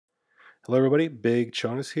Hello, everybody. Big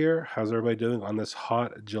Jonas here. How's everybody doing on this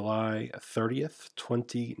hot July 30th,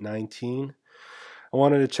 2019? I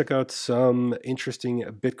wanted to check out some interesting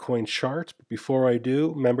Bitcoin charts. But before I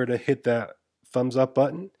do, remember to hit that thumbs up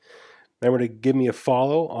button. Remember to give me a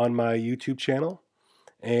follow on my YouTube channel.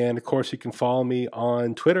 And of course, you can follow me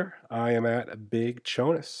on Twitter. I am at Big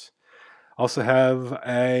Jonas. Also have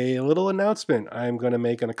a little announcement I'm going to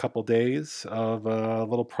make in a couple days of a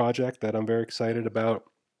little project that I'm very excited about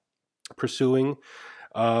pursuing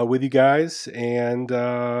with you guys, and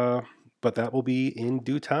but that will be in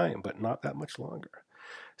due time, but not that much longer.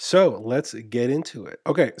 So let's get into it.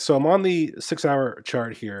 Okay, so I'm on the 6 hour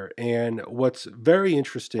chart here, and what's very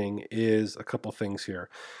interesting is a couple things here.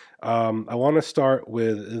 I want to start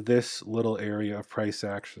with this little area of price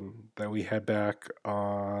action that we had back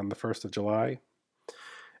on the 1st of July.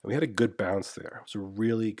 And we had a good bounce there. It was a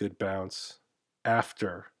really good bounce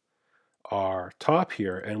after our top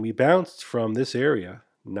here, and we bounced from this area,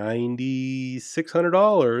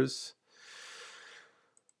 $9,600,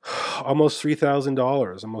 almost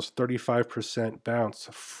 $3,000, almost 35% bounce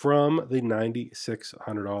from the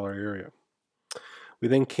 $9,600 area. We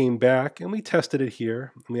then came back and we tested it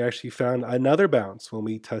here, and we actually found another bounce when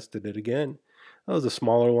we tested it again. That was a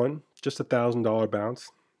smaller one, just $1,000 bounce,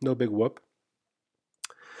 no big whoop.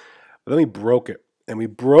 But then we broke it, and we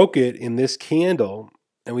broke it in this candle,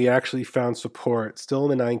 and we actually found support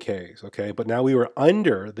still in the 9Ks, okay? But now we were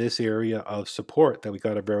under this area of support that we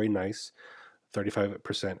got a very nice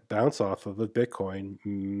 35% bounce off of Bitcoin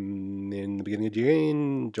in the beginning of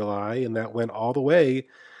June, July, and that went all the way.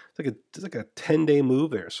 It's like a 10-day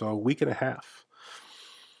move there, so a week and a half.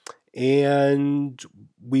 And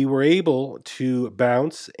we were able to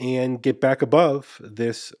bounce and get back above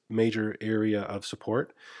this major area of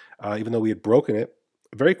support, even though we had broken it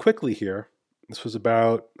very quickly here. This was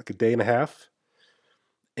about like a day and a half.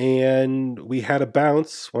 And we had a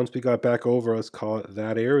bounce once we got back over, let's call it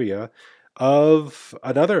that area, of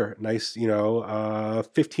another nice,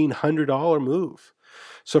 $1,500 move.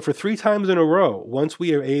 So for 3 times in a row, once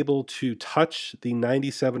we are able to touch the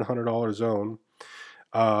 $9,700 zone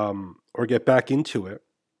or get back into it,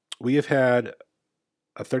 we have had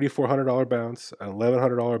a $3,400 bounce, an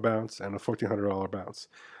 $1,100 bounce, and a $1,400 bounce,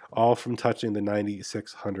 all from touching the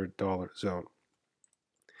 $9,600 zone.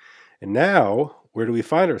 And now, where do we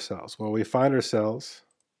find ourselves? Well, we find ourselves,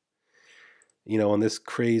 on this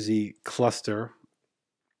crazy cluster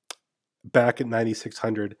back at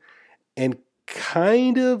 9,600 and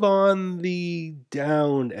kind of on the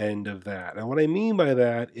down end of that. And what I mean by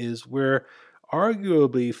that is we're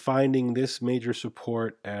arguably finding this major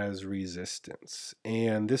support as resistance.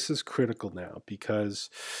 And this is critical now because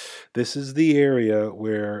this is the area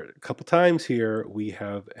where a couple times here we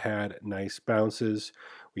have had nice bounces.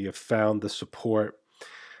 We have found the support,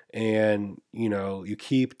 and you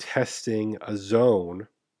keep testing a zone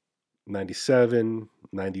 97,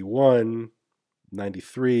 91,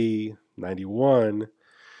 93, 91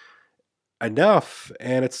 enough,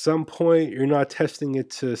 and at some point you're not testing it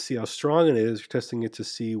to see how strong it is, you're testing it to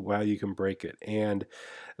see how you can break it. And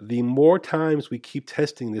the more times we keep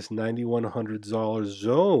testing this $9,100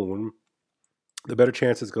 zone, the better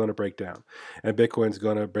chance it's going to break down, and Bitcoin's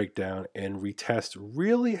going to break down and retest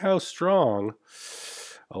really how strong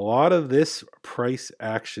a lot of this price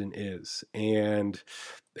action is. And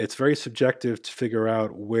it's very subjective to figure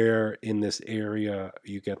out where in this area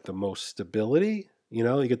you get the most stability,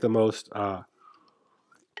 you get the most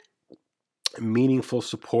meaningful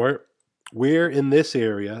support. Where in this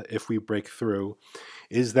area, if we break through,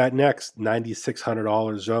 is that next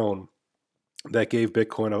 $9,600 zone that gave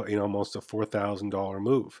Bitcoin almost a $4,000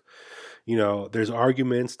 move. There's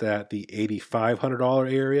arguments that the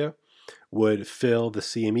 $8,500 area would fill the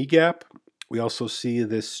CME gap. We also see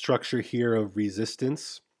this structure here of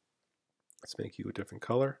resistance. Let's make you a different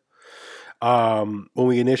color. When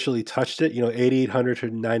we initially touched it, 8,800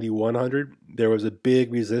 to 9,100, there was a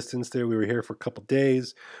big resistance there. We were here for a couple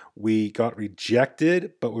days. We got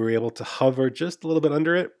rejected, but we were able to hover just a little bit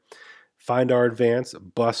under it, find our advance,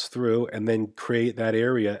 bust through, and then create that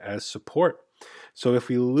area as support. So if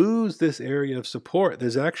we lose this area of support,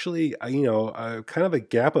 there's actually, a kind of a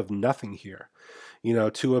gap of nothing here,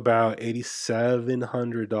 to about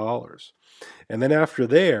 $8,700. And then after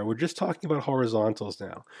there, we're just talking about horizontals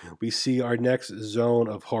now. We see our next zone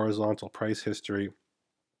of horizontal price history.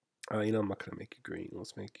 I'm not going to make you green.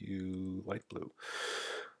 Let's make you light blue.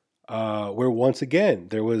 Where once again,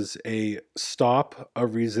 there was a stop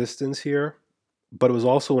of resistance here, but it was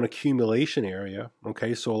also an accumulation area.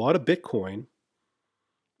 Okay, so a lot of Bitcoin,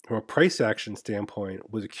 from a price action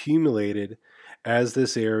standpoint, was accumulated as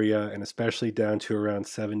this area, and especially down to around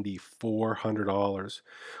 $7,400,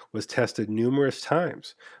 was tested numerous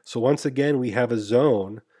times. So once again, we have a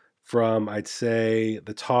zone from, I'd say,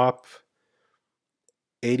 the top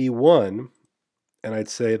 81, and I'd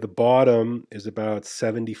say the bottom is about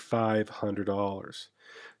 $7,500.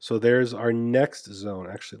 So there's our next zone.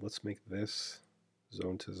 Actually, let's make this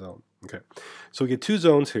zone to zone. Okay, so we get two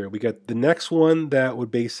zones here. We get the next one that would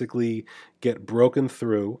basically get broken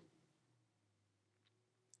through,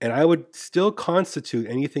 and I would still constitute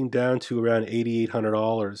anything down to around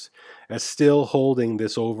 $8,800 as still holding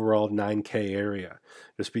this overall 9K area,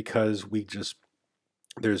 just because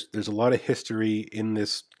there's a lot of history in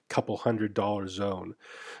this couple $100 zone.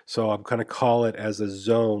 So I'm kind of call it as a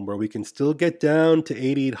zone where we can still get down to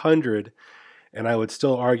 8,800, and I would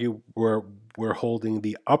still argue we're holding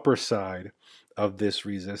the upper side of this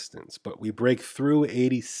resistance. But we break through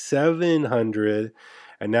 8,700,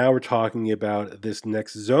 and now we're talking about this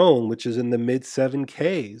next zone, which is in the mid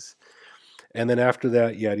 7Ks. And then after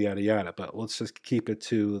that, yada yada yada. But let's just keep it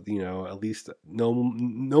to, at least no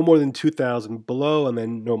more than 2,000 below, and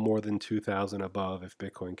then no more than 2,000 above if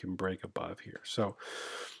Bitcoin can break above here. So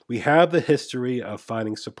we have the history of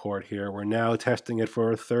finding support here. We're now testing it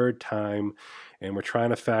for a third time, and we're trying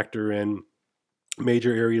to factor in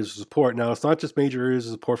major areas of support. Now, it's not just major areas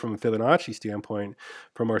of support from a Fibonacci standpoint,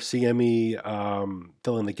 from our CME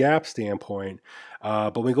fill in the gap standpoint,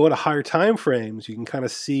 but when we go to higher time frames, you can kind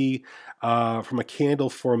of see from a candle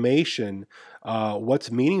formation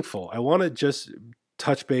what's meaningful. I want to just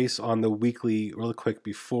touch base on the weekly really quick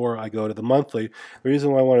before I go to the monthly. The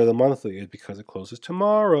reason why I wanted the monthly is because it closes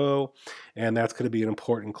tomorrow, and that's going to be an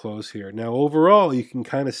important close here. Now, overall, you can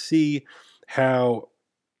kind of see how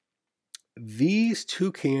these two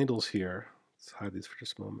candles here, let's hide these for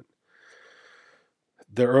just a moment.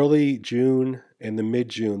 The early June and the mid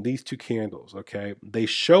June, these two candles, okay, they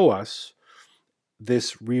show us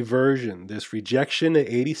this reversion, this rejection at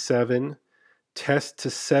 87, test to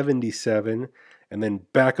 77, and then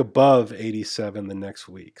back above 87 the next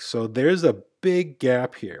week. So there's a big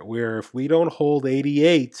gap here where if we don't hold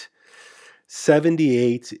 88,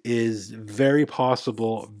 78 is very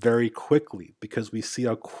possible very quickly, because we see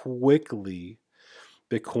how quickly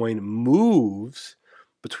Bitcoin moves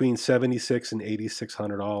between $76 and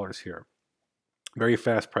 $8,600 here. Very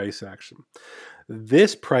fast price action.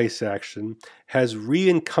 This price action has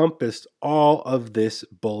re-encompassed all of this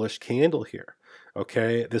bullish candle here.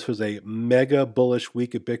 Okay, this was a mega bullish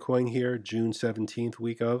week of Bitcoin here, June 17th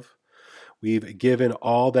week of. We've given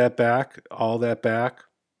all that back.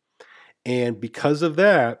 And because of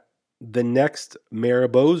that, the next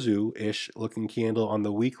Maribozu-ish looking candle on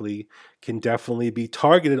the weekly can definitely be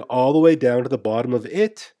targeted all the way down to the bottom of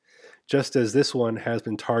it, just as this one has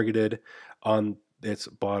been targeted on its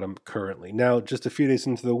bottom currently. Now, just a few days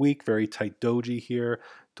into the week, very tight doji here.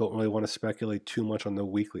 Don't really want to speculate too much on the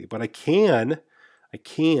weekly, but I can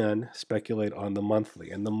speculate on the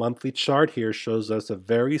monthly. And the monthly chart here shows us a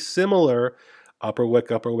very similar upper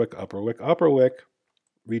wick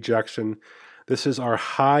rejection. This is our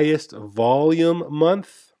highest volume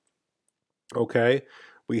month. Okay,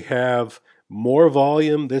 we have more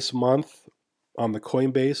volume this month on the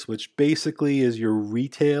Coinbase, which basically is your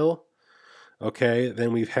retail, okay,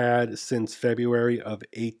 than we've had since February of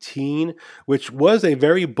 18, which was a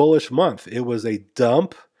very bullish month. It was a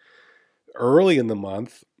dump early in the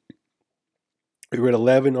month. We were at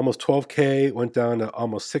 11, almost 12K, went down to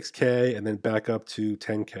almost 6K, and then back up to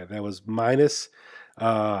 10K. That was minus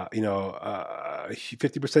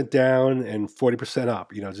 50% down and 40%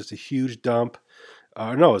 up, just a huge dump.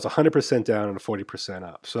 No, it was 100% down and 40%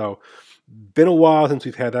 up. So been a while since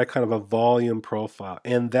we've had that kind of a volume profile.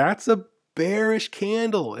 And that's a bearish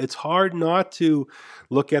candle. It's hard not to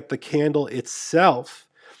look at the candle itself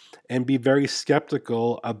and be very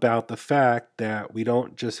skeptical about the fact that we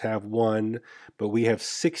don't just have one, but we have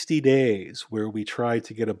 60 days where we tried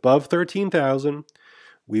to get above 13,000.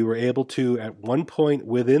 We were able to at one point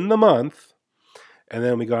within the month, and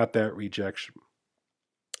then we got that rejection.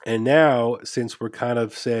 And now, since we're kind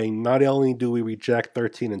of saying not only do we reject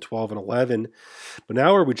 13 and 12 and 11, but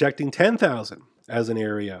now we're rejecting 10,000 as an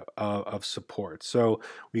area of support. So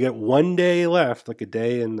we got 1 day left, like a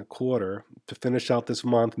day and a quarter, to finish out this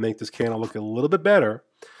month, make this candle look a little bit better.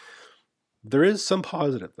 There is some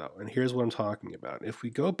positive, though, and here's what I'm talking about. If we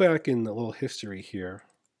go back in a little history here,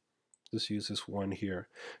 let's use this one here.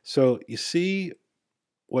 So you see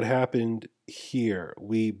what happened here.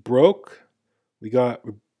 We broke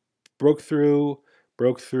through,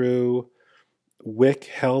 wick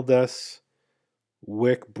held us,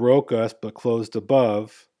 wick broke us but closed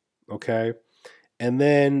above, okay? And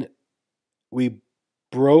then We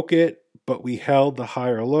broke it, but we held the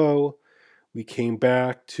higher low. We came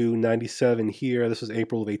back to 97 here. This was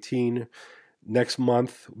April of 18. Next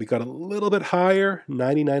month, we got a little bit higher,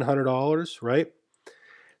 $9,900, right?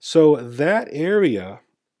 So that area,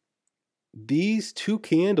 these two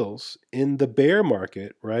candles in the bear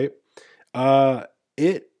market, right? Uh,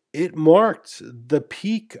 it marked the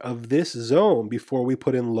peak of this zone before we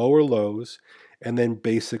put in lower lows and then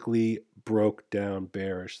basically broke down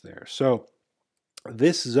bearish there. So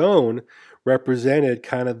this zone represented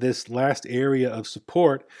kind of this last area of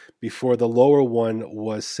support before the lower one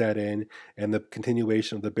was set in and the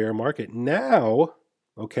continuation of the bear market. Now,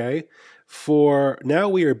 okay, for now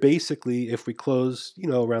we are basically, if we close,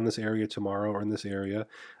 around this area tomorrow or in this area,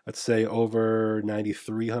 let's say over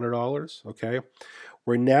 $9,300, okay,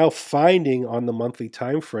 we're now finding on the monthly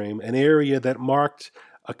time frame an area that marked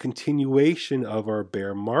a continuation of our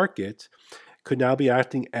bear market could now be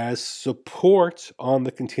acting as support on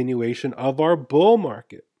the continuation of our bull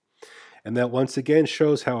market. And that once again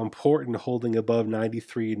shows how important holding above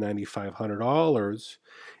 $9,300, $9,500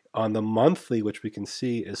 on the monthly, which we can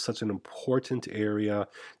see is such an important area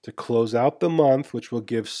to close out the month, which will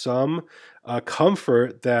give some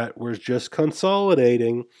comfort that we're just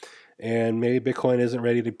consolidating and maybe Bitcoin isn't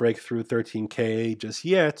ready to break through 13K just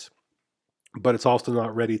yet, but it's also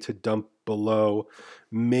not ready to dump below,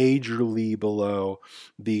 majorly below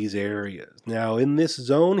these areas. Now, in this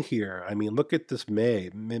zone here, I mean, look at this May.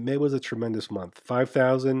 May was a tremendous month,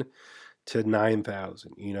 5,000 to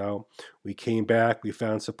 9,000. We came back, we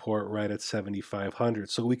found support right at 7,500.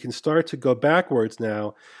 So we can start to go backwards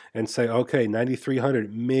now and say, okay,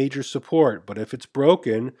 9,300, major support. But if it's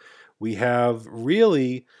broken, we have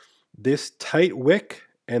really this tight wick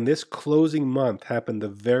and this closing month happened the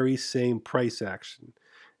very same price action,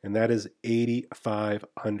 and that is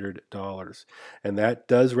 $8,500. And that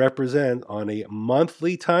does represent on a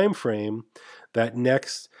monthly time frame that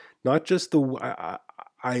next, not just the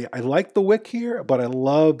I like the wick here, but I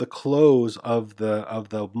love the close of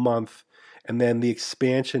the month and then the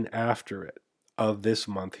expansion after it of this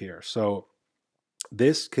month here. So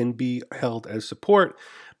this can be held as support,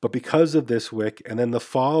 but because of this wick and then the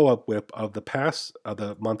follow-up whip of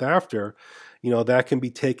the month after, that can be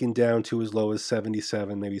taken down to as low as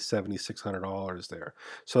 $7,700, maybe $7,600 there.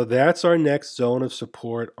 So that's our next zone of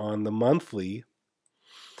support on the monthly.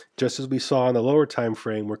 Just as we saw in the lower time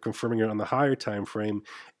frame, we're confirming it on the higher time frame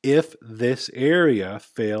if this area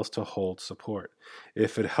fails to hold support.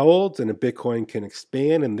 If it holds and a Bitcoin can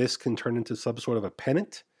expand and this can turn into some sort of a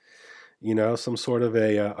pennant, some sort of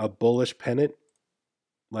a bullish pennant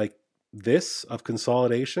like this of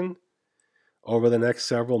consolidation over the next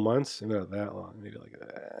several months, not that long, maybe like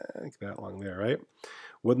that long there, right?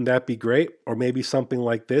 Wouldn't that be great? Or maybe something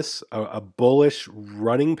like this, a bullish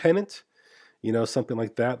running pennant, something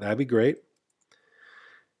like that. That'd be great.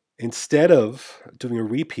 Instead of doing a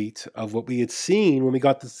repeat of what we had seen when we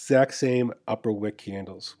got the exact same upper wick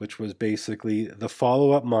candles, which was basically the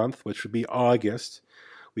follow-up month, which would be August.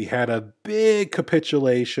 We had a big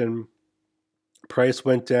capitulation. Price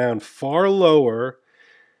went down far lower,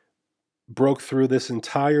 broke through this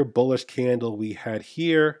entire bullish candle we had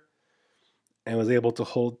here, and was able to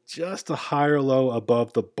hold just a higher low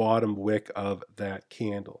above the bottom wick of that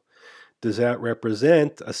candle. Does that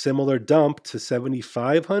represent a similar dump to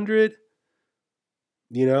 7,500?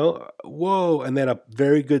 Whoa, and then a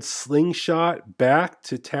very good slingshot back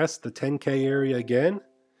to test the 10K area again?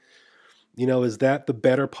 Is that the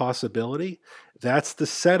better possibility? That's the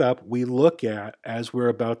setup we look at as we're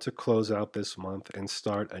about to close out this month and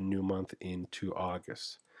start a new month into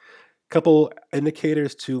August. Couple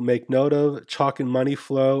indicators to make note of. Chalk and money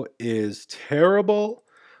flow is terrible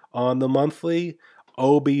on the monthly.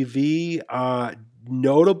 OBV,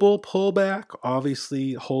 notable pullback,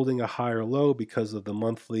 obviously holding a higher low because of the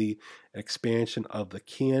monthly expansion of the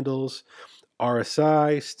candles.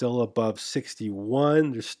 RSI still above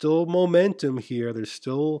 61. There's still momentum here. There's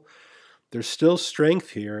still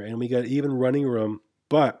strength here, and we got even running room,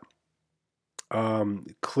 but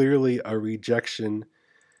clearly a rejection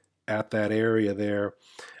at that area there.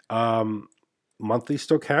 Monthly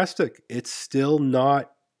stochastic, it's still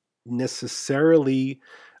not necessarily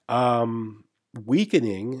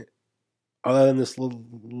weakening other than this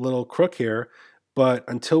little crook here. But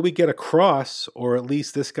until we get across, or at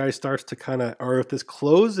least this guy starts to or if this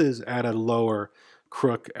closes at a lower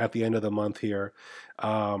crook at the end of the month here,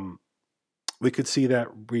 we could see that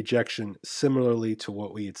rejection similarly to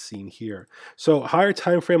what we had seen here. So higher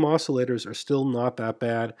time frame oscillators are still not that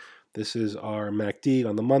bad. This is our MACD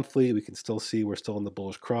on the monthly. We can still see we're still in the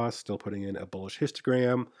bullish cross, still putting in a bullish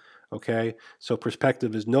histogram Okay, so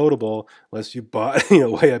perspective is notable unless you bought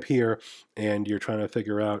way up here and you're trying to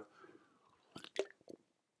figure out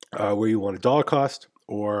where you want a dollar cost,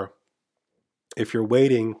 or if you're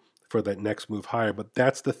waiting for that next move higher. But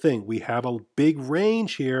that's the thing. We have a big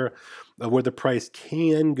range here of where the price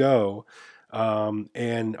can go.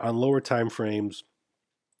 And on lower time frames,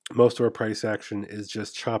 most of our price action is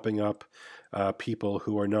just chopping up people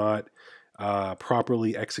who are not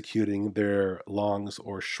properly executing their longs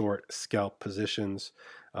or short scalp positions.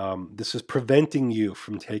 This is preventing you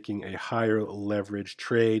from taking a higher leverage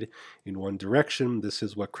trade in one direction. This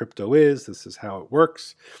is what crypto is. This is how it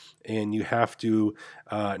works. And you have to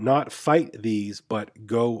not fight these, but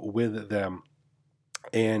go with them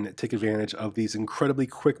and take advantage of these incredibly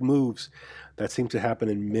quick moves that seem to happen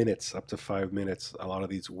in minutes, up to 5 minutes, a lot of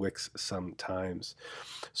these wicks sometimes.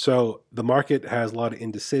 So the market has a lot of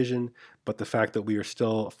indecision, but the fact that we are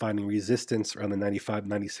still finding resistance around the $95,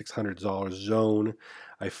 $9,600 zone,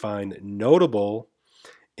 I find notable,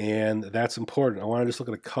 and that's important. I want to just look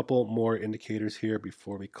at a couple more indicators here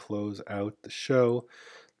before we close out the show.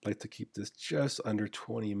 I'd like to keep this just under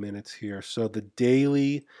 20 minutes here. So the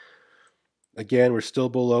daily, again, we're still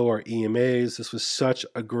below our EMAs. This was such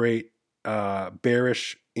a great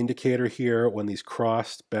bearish indicator here when these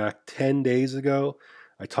crossed back 10 days ago.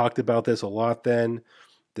 I talked about this a lot then.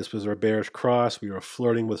 This was our bearish cross. We were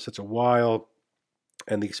flirting with such a while,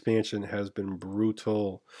 and the expansion has been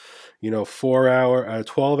brutal. 4-hour,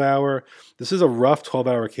 12-hour. This is a rough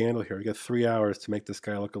 12-hour candle here. We got 3 hours to make this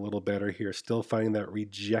guy look a little better here. Still finding that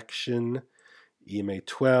rejection, EMA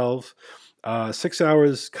 12. 6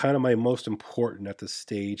 hours, kind of my most important at this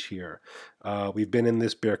stage here. We've been in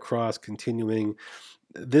this bear cross continuing.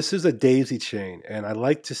 This is a daisy chain, and I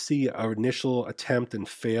like to see our initial attempt and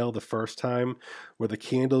fail the first time, where the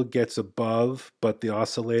candle gets above, but the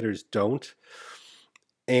oscillators don't.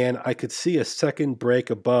 And I could see a second break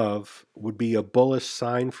above would be a bullish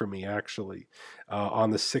sign for me, actually,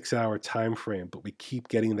 on the 6-hour time frame. But we keep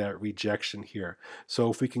getting that rejection here.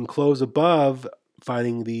 So if we can close above,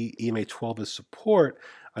 finding the EMA 12 as support,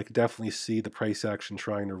 I could definitely see the price action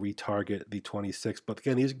trying to retarget the 26. But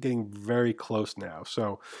again, these are getting very close now.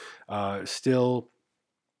 So still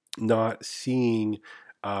not seeing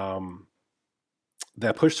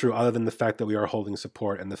that push through, other than the fact that we are holding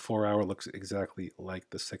support, and the 4-hour looks exactly like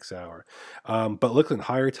the 6-hour. But look at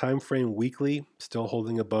higher time frame, weekly, still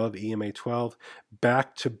holding above EMA 12.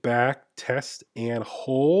 Back-to-back test and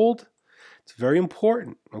hold. It's very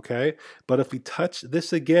important, okay? But if we touch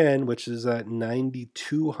this again, which is at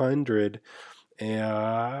 9,200,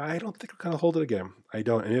 I don't think we're going to hold it again. I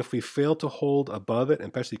don't. And if we fail to hold above it, and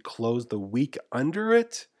especially close the week under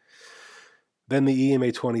it, then the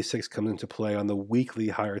EMA 26 comes into play on the weekly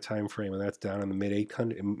higher time frame, and that's down in the mid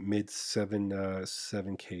 800, mid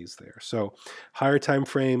 7Ks there. So higher time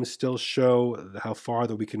frames still show how far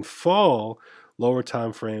that we can fall. Lower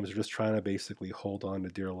time frames are just trying to basically hold on to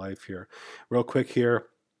dear life here. Real quick here,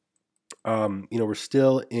 we're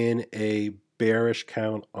still in a bearish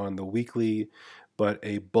count on the weekly, but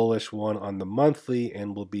a bullish one on the monthly,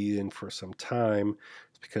 and we'll be in for some time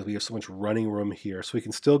because we have so much running room here. So we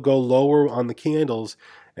can still go lower on the candles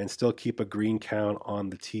and still keep a green count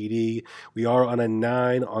on the TD. We are on a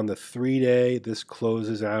 9 on the 3-day. This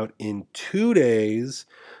closes out in 2 days.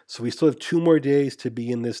 So we still have 2 more days to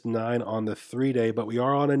be in this 9 on the 3-day, but we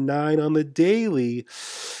are on a 9 on the daily,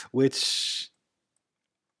 which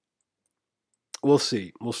we'll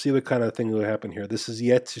see. We'll see what kind of thing will happen here. This is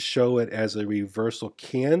yet to show it as a reversal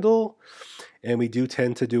candle. And we do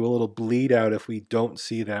tend to do a little bleed out if we don't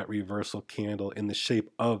see that reversal candle in the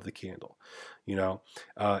shape of the candle.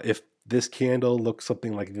 If this candle looks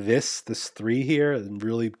something like this 3 here, a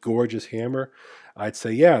really gorgeous hammer, I'd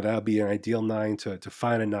say, yeah, that would be an ideal 9 to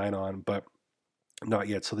find a 9 on, but not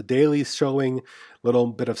yet. So the daily is showing a little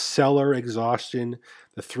bit of seller exhaustion.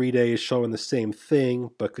 The 3-day is showing the same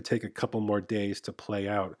thing, but could take a couple more days to play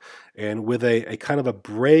out. And with a kind of a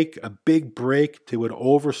break, a big break to an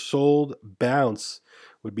oversold bounce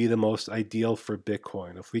would be the most ideal for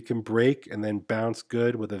Bitcoin. If we can break and then bounce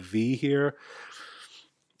good with a V here,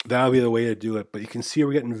 that would be the way to do it. But you can see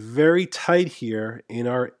we're getting very tight here in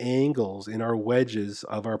our angles, in our wedges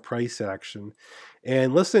of our price action.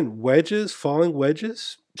 And listen, wedges, falling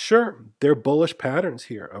wedges, sure, they're bullish patterns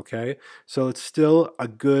here, okay? So it's still a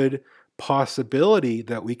good possibility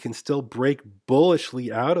that we can still break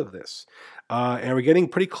bullishly out of this. And we're getting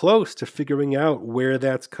pretty close to figuring out where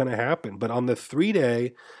that's going to happen. But on the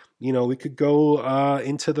 3-day, we could go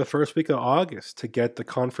into the first week of August to get the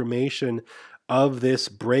confirmation of this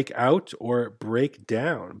breakout or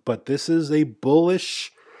breakdown. But this is a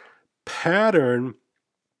bullish pattern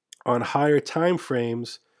on higher time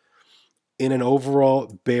frames in an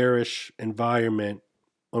overall bearish environment.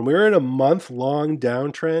 When we're in a month-long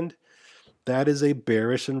downtrend, that is a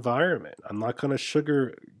bearish environment. I'm not going to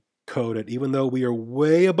sugarcoat it, even though we are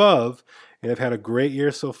way above and have had a great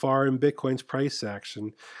year so far in Bitcoin's price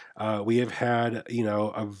action. We have had,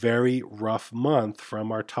 a very rough month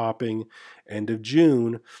from our topping end of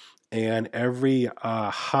June, and every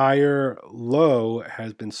higher low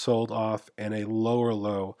has been sold off, and a lower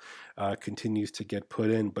low continues to get put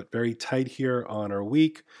in. But very tight here on our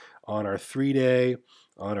week, on our 3-day,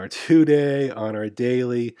 on our 2-day, on our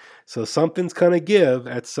daily. So something's going to give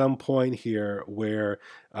at some point here where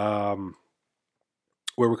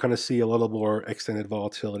we're going to see a little more extended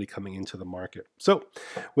volatility coming into the market. So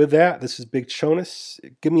with that, this is Big Jonas.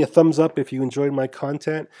 Give me a thumbs up if you enjoyed my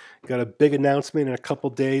content. Got a big announcement in a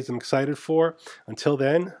couple days I'm excited for. Until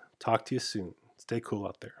then, talk to you soon. Stay cool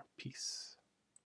out there. Peace.